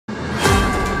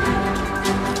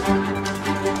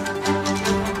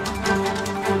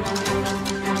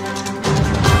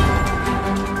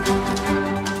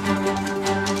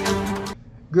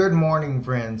Good morning,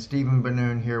 friends. Stephen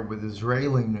Benoon here with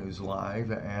Israeli News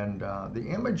Live, and the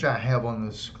image I have on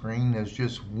the screen is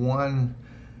just one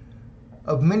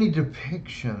of many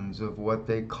depictions of what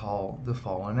they call the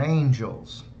fallen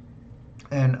angels.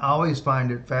 And I always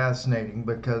find it fascinating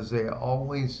because they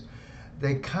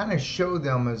kind of show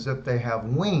them as if they have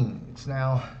wings.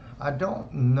 Now, I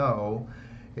don't know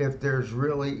if there's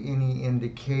really any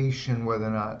indication whether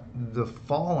or not the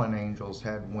fallen angels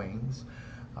had wings.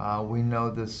 We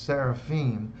know the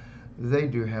seraphim, they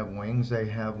do have wings. They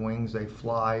have wings, they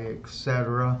fly,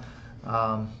 etc.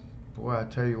 Boy, I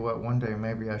tell you what, one day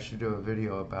maybe I should do a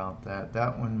video about that.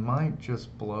 That one might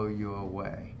just blow you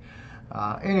away.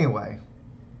 Anyway,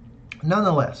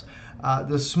 nonetheless,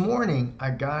 this morning I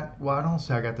got, well, I don't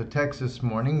say I got the text this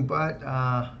morning, but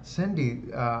Cindy,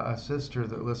 a sister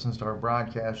that listens to our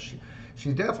broadcast,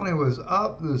 she definitely was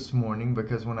up this morning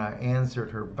because when I answered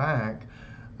her back,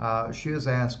 she was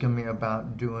asking me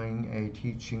about doing a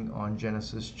teaching on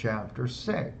Genesis chapter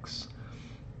 6.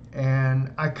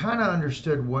 And I kind of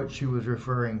understood what she was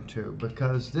referring to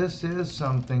because this is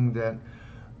something that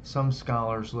some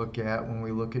scholars look at when we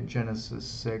look at Genesis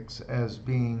 6 as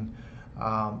being,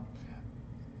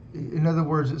 in other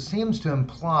words, it seems to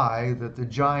imply that the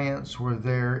giants were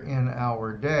there in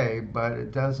our day, but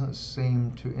it doesn't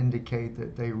seem to indicate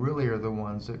that they really are the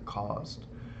ones that caused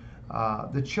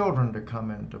the children to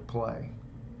come into play.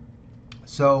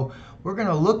 So we're going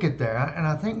to look at that, and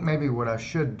I think maybe what I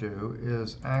should do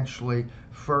is actually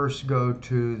first go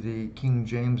to the King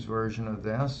James Version of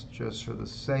this, just for the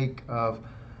sake of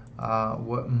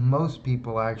what most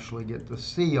people actually get to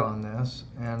see on this,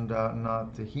 and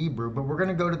not the Hebrew. But we're going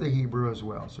to go to the Hebrew as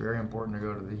well, so very important to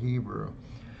go to the Hebrew.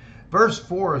 Verse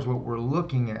 4 is what we're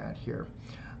looking at here.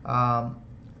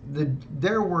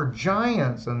 There were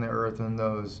giants on the earth in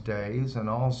those days, and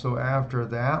also after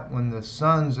that, when the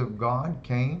sons of God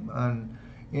came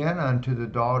in unto the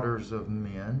daughters of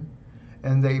men,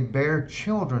 and they bare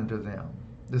children to them.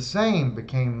 The same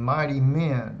became mighty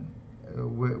men,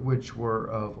 which were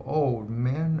of old,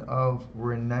 men of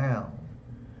renown.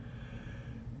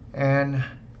 And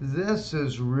this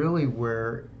is really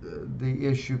where the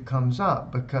issue comes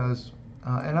up, because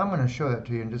and I'm going to show that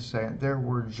to you in just a second. There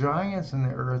were giants in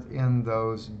the earth in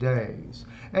those days.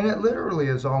 And it literally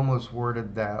is almost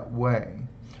worded that way.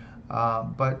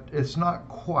 But it's not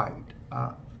quite.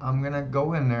 I'm going to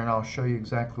go in there and I'll show you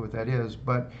exactly what that is.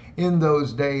 But in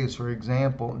those days, for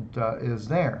example, is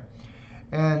there.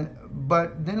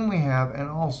 But then we have, and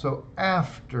also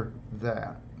after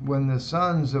that, when the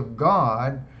sons of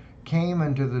God came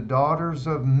unto the daughters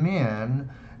of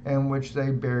men, and which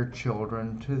they bear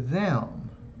children to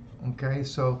them. Okay,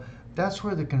 so that's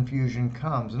where the confusion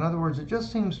comes. In other words, it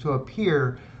just seems to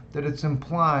appear that it's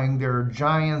implying there are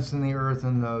giants in the earth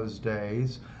in those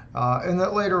days, and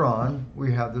that later on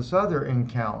we have this other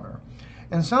encounter.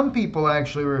 And some people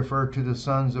actually refer to the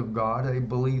sons of God. They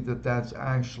believe that that's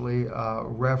actually a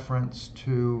reference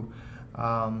to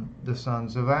the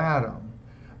sons of Adam,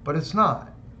 but it's not.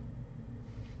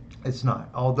 It's not.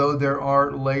 Although there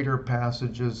are later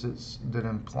passages that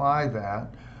imply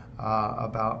that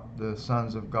about the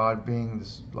sons of God being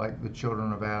like the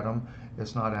children of Adam,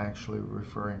 it's not actually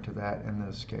referring to that in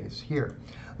this case here.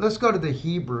 Let's go to the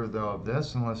Hebrew, though, of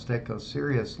this, and let's take a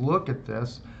serious look at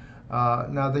this.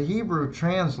 Now, the Hebrew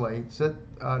translates it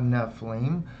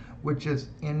Nephilim, which is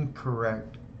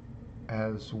incorrect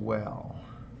as well.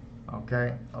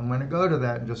 Okay, I'm going to go to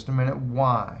that in just a minute.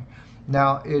 Why?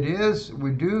 Now,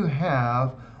 we do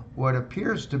have what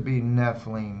appears to be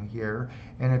Nephilim here,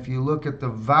 and if you look at the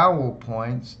vowel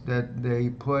points that they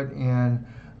put in,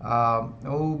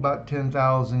 about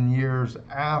 10,000 years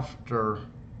after,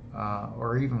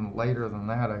 or even later than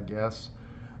that, I guess,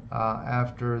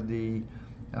 after the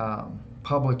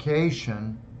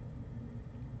publication,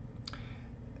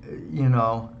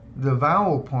 the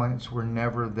vowel points were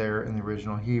never there in the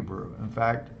original Hebrew. In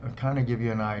fact, I'll kind of give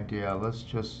you an idea. Let's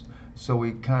just, so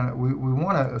we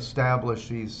want to establish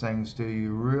these things to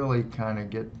you really kind of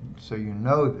get, so you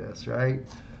know this, right?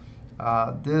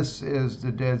 This is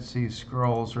the Dead Sea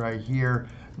Scrolls right here.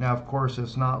 Now, of course,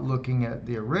 it's not looking at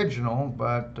the original,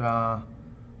 but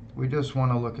we just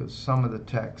want to look at some of the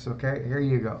text. Okay, here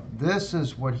you go. This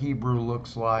is what Hebrew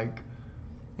looks like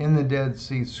in the Dead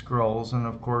Sea Scrolls, and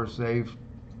of course they've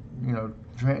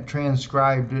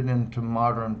transcribed it into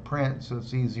modern print so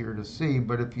it's easier to see.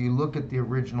 But if you look at the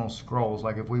original scrolls,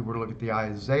 like if we were to look at the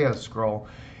Isaiah scroll,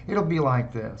 it'll be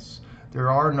like this. There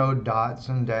are no dots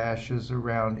and dashes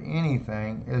around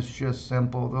anything. It's just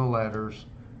simple, the letters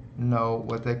know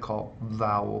what they call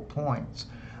vowel points.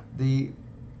 The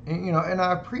and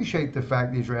I appreciate the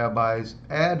fact these rabbis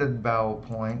added vowel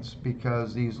points,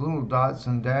 because these little dots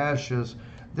and dashes,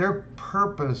 their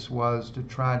purpose was to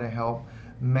try to help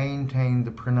maintain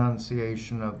the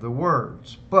pronunciation of the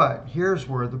words. But here's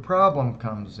where the problem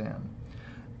comes in.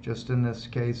 Just in this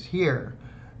case here,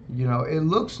 it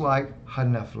looks like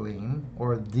ha-Nephilim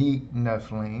or the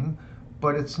Nephilim,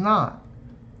 but it's not.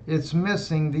 It's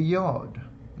missing the yod.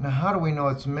 Now, how do we know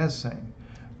it's missing?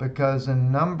 Because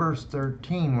in Numbers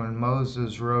 13, when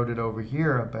Moses wrote it over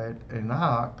here about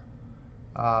Enoch,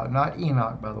 not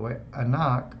Enoch, by the way,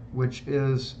 Enoch, which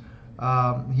is,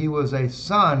 he was a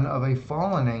son of a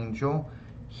fallen angel.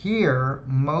 Here,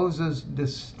 Moses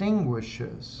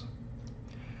distinguishes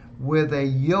with a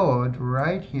yod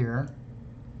right here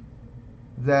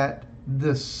that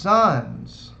the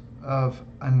sons of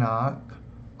Enoch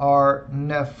are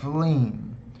Nephilim.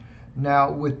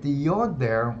 Now, with the yod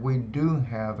there, we do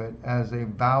have it as a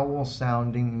vowel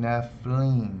sounding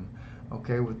Nephilim,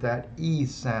 okay, with that E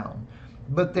sound.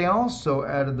 But they also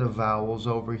added the vowels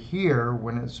over here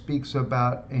when it speaks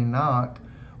about Enoch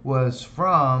was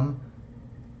from,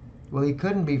 well, he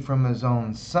couldn't be from his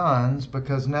own sons,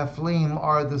 because Nephilim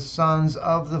are the sons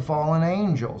of the fallen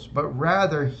angels, but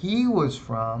rather he was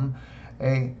from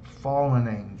a fallen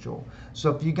angel. So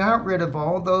if you got rid of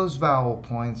all those vowel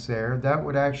points there, that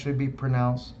would actually be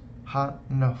pronounced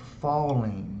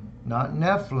ha-Nephalim. Not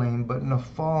Nephilim, but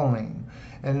Nephalim.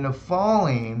 And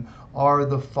Nephalim are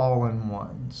the fallen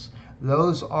ones.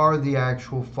 Those are the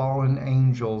actual fallen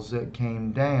angels that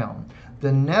came down. The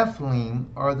Nephilim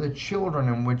are the children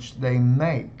in which they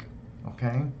make.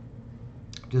 Okay?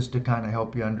 Just to kind of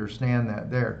help you understand that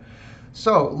there.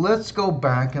 So let's go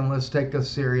back and let's take a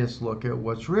serious look at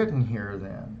what's written here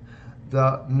then.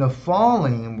 The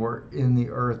Nephilim were in the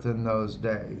earth in those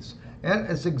days. And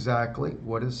it's exactly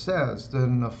what it says. The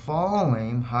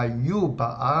Nephilim hayu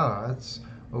ba'aretz,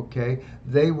 okay,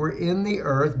 they were in the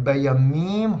earth,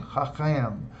 bayamim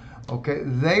hachem, okay,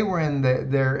 they were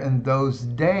there in those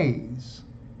days.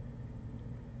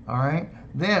 All right,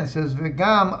 then it says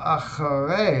v'gam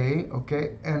acharei,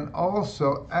 okay, and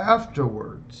also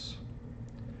afterwards,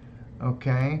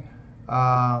 okay,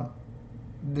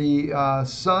 the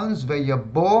sons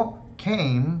v'yabo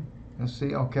came. Let's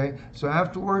see, okay, so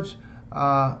afterwards,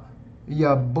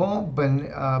 Yabo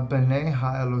b'nei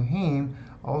ha'Elohim,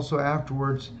 also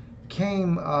afterwards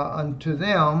came unto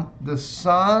them the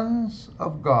sons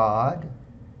of God,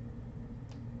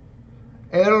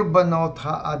 El banot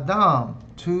ha'adam,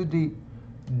 to the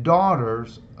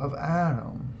daughters of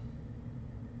Adam.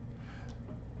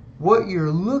 What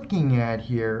you're looking at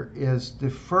here is the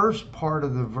first part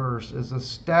of the verse is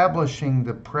establishing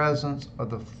the presence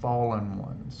of the fallen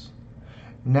ones.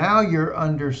 Now you're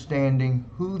understanding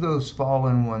who those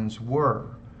fallen ones were.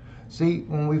 See,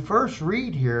 when we first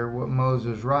read here what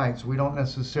Moses writes, we don't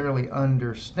necessarily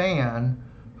understand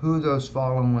who those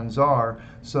fallen ones are.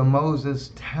 So Moses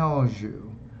tells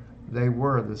you they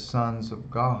were the sons of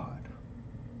God.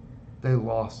 They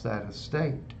lost that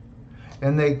estate.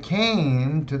 And they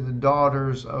came to the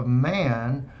daughters of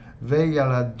man,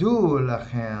 veyaladu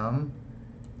lachem,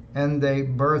 and they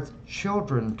birthed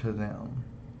children to them.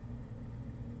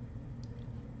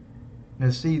 Now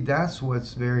see, that's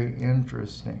what's very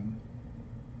interesting.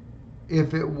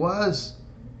 If the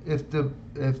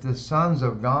sons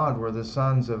of God were the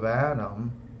sons of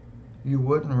Adam, you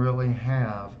wouldn't really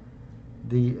have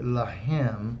the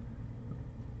lahem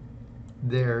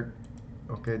there.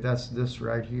 Okay, that's this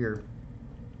right here.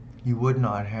 You would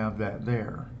not have that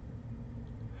there.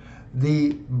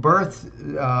 They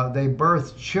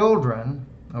birthed children.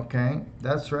 Okay,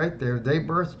 that's right there. They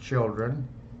birthed children.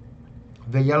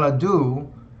 V'yaladu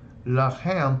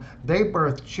lachem, they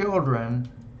birthed children,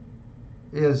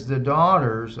 is the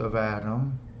daughters of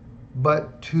Adam,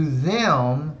 but to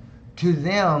them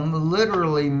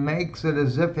literally makes it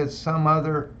as if it's some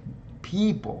other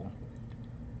people.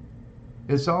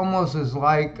 It's almost as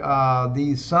like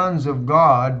these sons of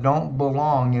God don't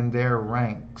belong in their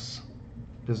ranks.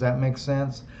 Does that make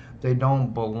sense? They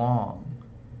don't belong.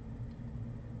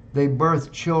 They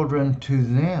birth children to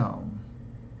them.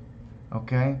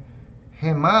 Okay,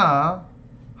 Hema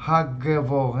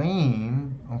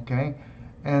hagevorim. Okay,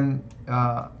 and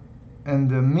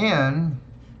the men,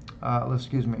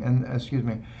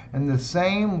 and the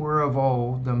same were of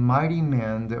old, the mighty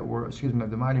men that were,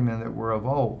 of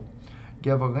old.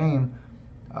 Gevorim,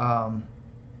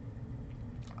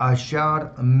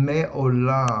 ashar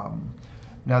me'olam.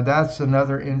 Now that's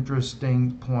another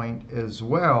interesting point as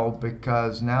well,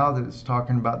 because now that it's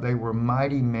talking about they were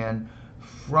mighty men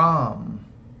from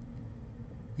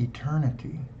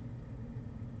eternity.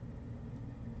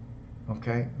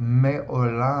 Okay,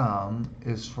 me'olam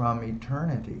is from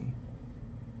eternity.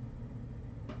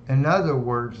 In other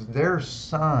words, their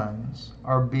sons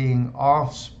are being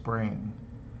offspring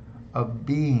of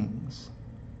beings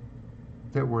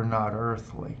that were not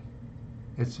earthly.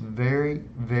 It's very,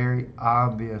 very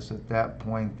obvious at that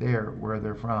point there where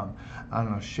they're from.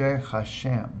 Anoshech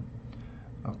Hashem.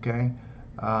 Okay?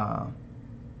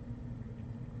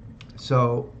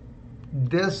 So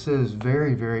this is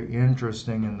very, very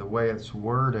interesting in the way it's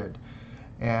worded.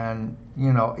 And,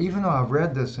 you know, even though I've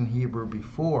read this in Hebrew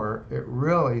before,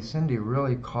 Cindy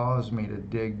really caused me to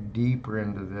dig deeper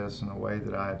into this in a way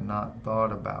that I had not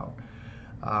thought about.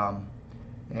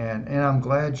 And I'm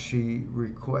glad she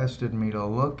requested me to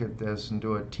look at this and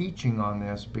do a teaching on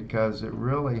this, because it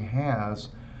really has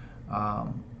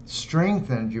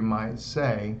strengthened, you might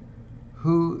say,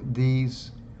 who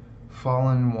these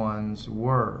fallen ones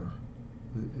were.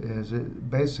 Is it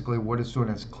basically what it's doing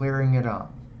is clearing it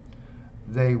up.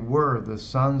 They were the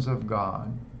sons of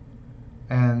God,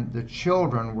 and the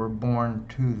children were born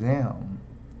to them,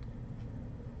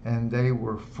 and they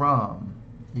were from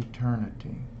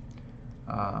eternity.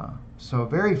 So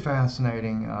very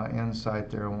fascinating insight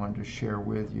there I wanted to share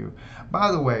with you.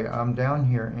 By the way, I'm down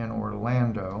here in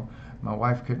Orlando. My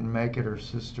wife couldn't make it. Her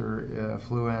sister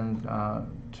flew in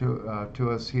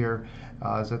to us here.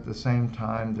 It's at the same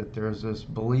time that there's this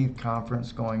Believe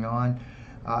conference going on.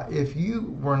 If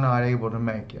you were not able to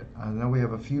make it, I know we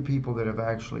have a few people that have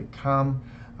actually come.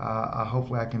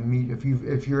 Hopefully I can meet.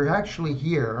 If you're actually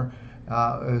here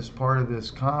as part of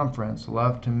this conference,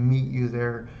 love to meet you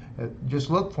there. Just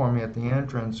look for me at the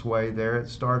entranceway there. It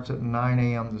starts at 9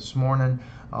 a.m. this morning.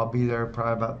 I'll be there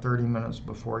probably about 30 minutes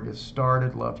before it gets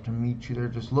started. Love to meet you there.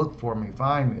 Just look for me,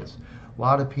 find me. There's a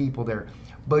lot of people there.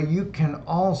 But you can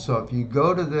also, if you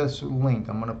go to this link,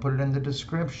 I'm going to put it in the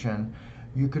description,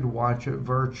 you could watch it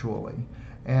virtually.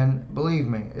 And believe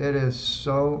me, it is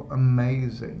so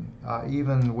amazing.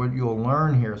 Even what you'll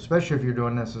learn here, especially if you're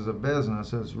doing this as a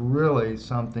business, is really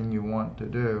something you want to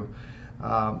do.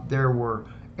 There were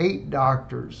 8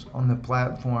 doctors on the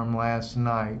platform last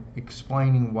night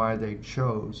explaining why they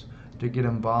chose to get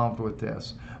involved with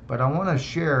this. But I want to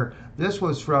share, this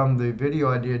was from the video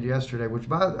I did yesterday,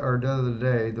 or the other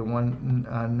day, the one,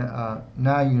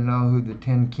 Now You Know Who the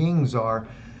 10 Kings Are.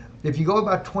 If you go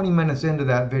about 20 minutes into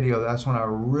that video, that's when I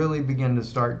really begin to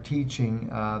start teaching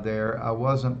there. I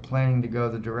wasn't planning to go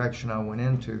the direction I went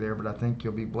into there, but I think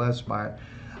you'll be blessed by it.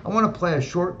 I want to play a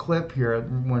short clip here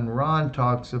when Ron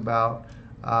talks about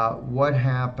what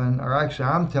happened, or actually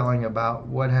I'm telling about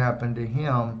what happened to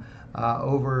him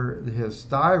over his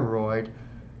thyroid.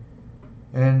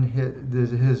 And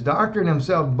his doctor and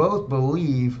himself both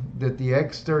believe that the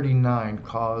X39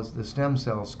 caused, the stem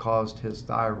cells caused his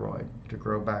thyroid to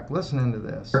grow back. Listen into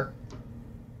this.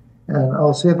 And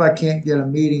I'll see if I can't get a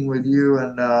meeting with you,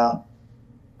 and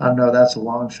I know that's a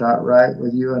long shot, right?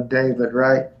 With you and David,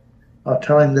 right? I'll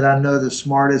tell him that I know the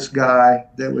smartest guy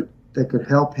that could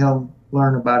help him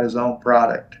learn about his own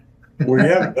product. Well,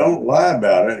 yeah, don't lie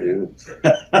about it.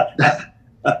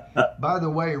 By the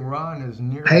way, Ron is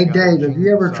near. Hey, Dave, have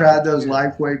you ever tried those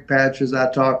Lifewave patches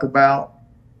I talk about?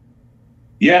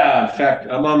 Yeah, in fact,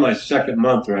 I'm on my 2nd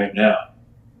month right now.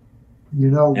 You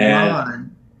know,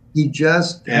 Ron, he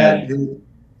just had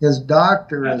his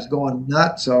doctor is going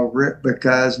nuts over it,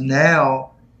 because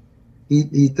now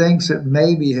he thinks that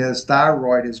maybe his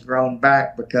thyroid has grown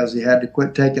back because he had to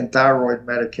quit taking thyroid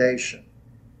medication.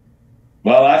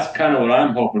 Well, that's kind of what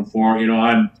I'm hoping for. You know,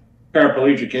 I'm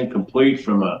paraplegic incomplete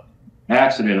from an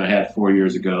accident I had 4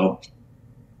 years ago.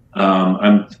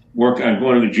 I'm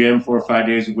going to the gym 4 or 5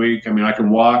 days a week. I mean, I can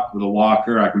walk with a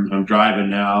walker. I'm driving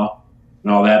now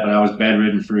and all that, but I was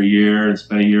bedridden for a year and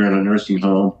spent a year in a nursing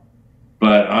home.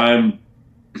 But I've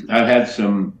had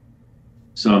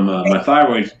my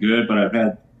thyroid's good, but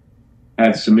I've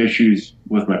had some issues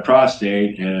with my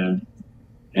prostate and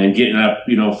getting up,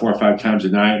 4 or 5 times a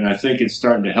night. And I think it's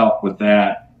starting to help with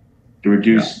that, to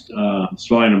reduce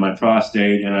swelling in my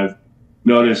prostate. And I've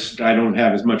noticed I don't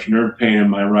have as much nerve pain in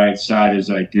my right side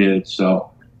as I did.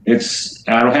 So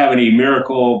I don't have any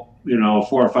miracle, 4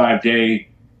 or 5 day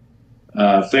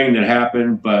thing that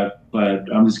happened, but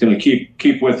I'm just going to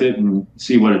keep with it and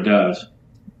see what it does.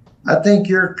 I think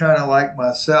you're kind of like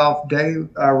myself. Dave,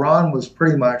 Ron was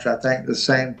pretty much, I think, the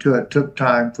same too. It took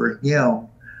time for him.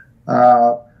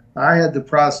 I had the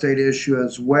prostate issue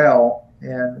as well,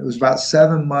 and it was about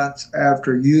 7 months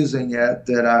after using it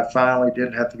that I finally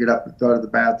didn't have to get up and go to the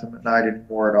bathroom at night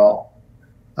anymore at all.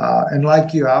 And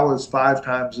like you, I was 5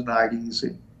 times a night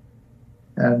easy.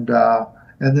 And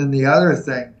then the other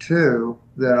thing too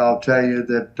that I'll tell you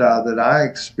that I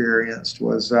experienced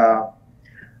was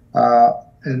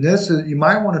And this is, you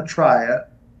might want to try it.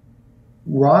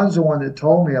 Ron's the one that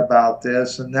told me about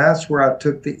this, and that's where I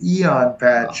took the Eon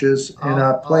patches and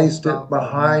I I'll placed it stop for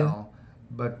behind. now.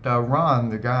 But Ron,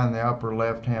 the guy in the upper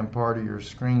left-hand part of your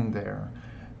screen there,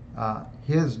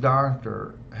 his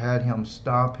doctor had him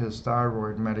stop his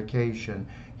thyroid medication.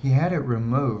 He had it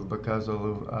removed because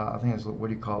of, I think it's what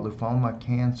do you call it, lymphoma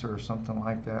cancer or something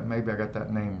like that. Maybe I got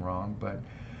that name wrong, but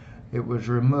it was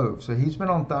removed. So he's been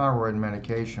on thyroid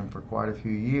medication for quite a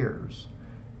few years,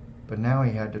 but now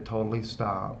he had to totally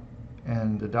stop.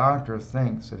 And the doctor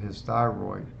thinks that his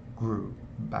thyroid grew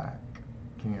back.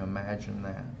 Can you imagine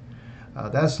that?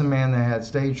 That's the man that had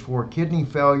stage 4 kidney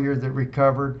failure that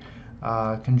recovered,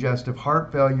 congestive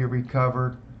heart failure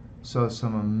recovered. So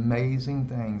some amazing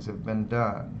things have been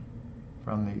done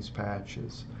from these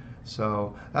patches.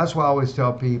 So that's why I always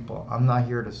tell people, I'm not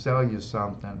here to sell you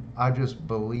something. I just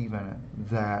believe in it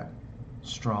that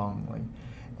strongly.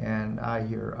 And I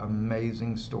hear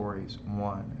amazing stories,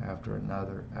 one after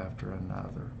another after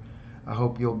another. I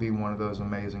hope you'll be one of those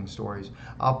amazing stories.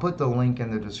 I'll put the link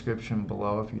in the description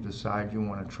below if you decide you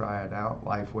want to try it out,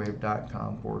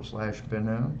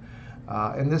 lifewave.com/Benoon.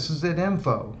 And this is at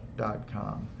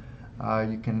info.com.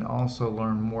 You can also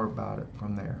learn more about it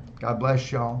from there. God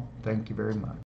bless y'all. Thank you very much.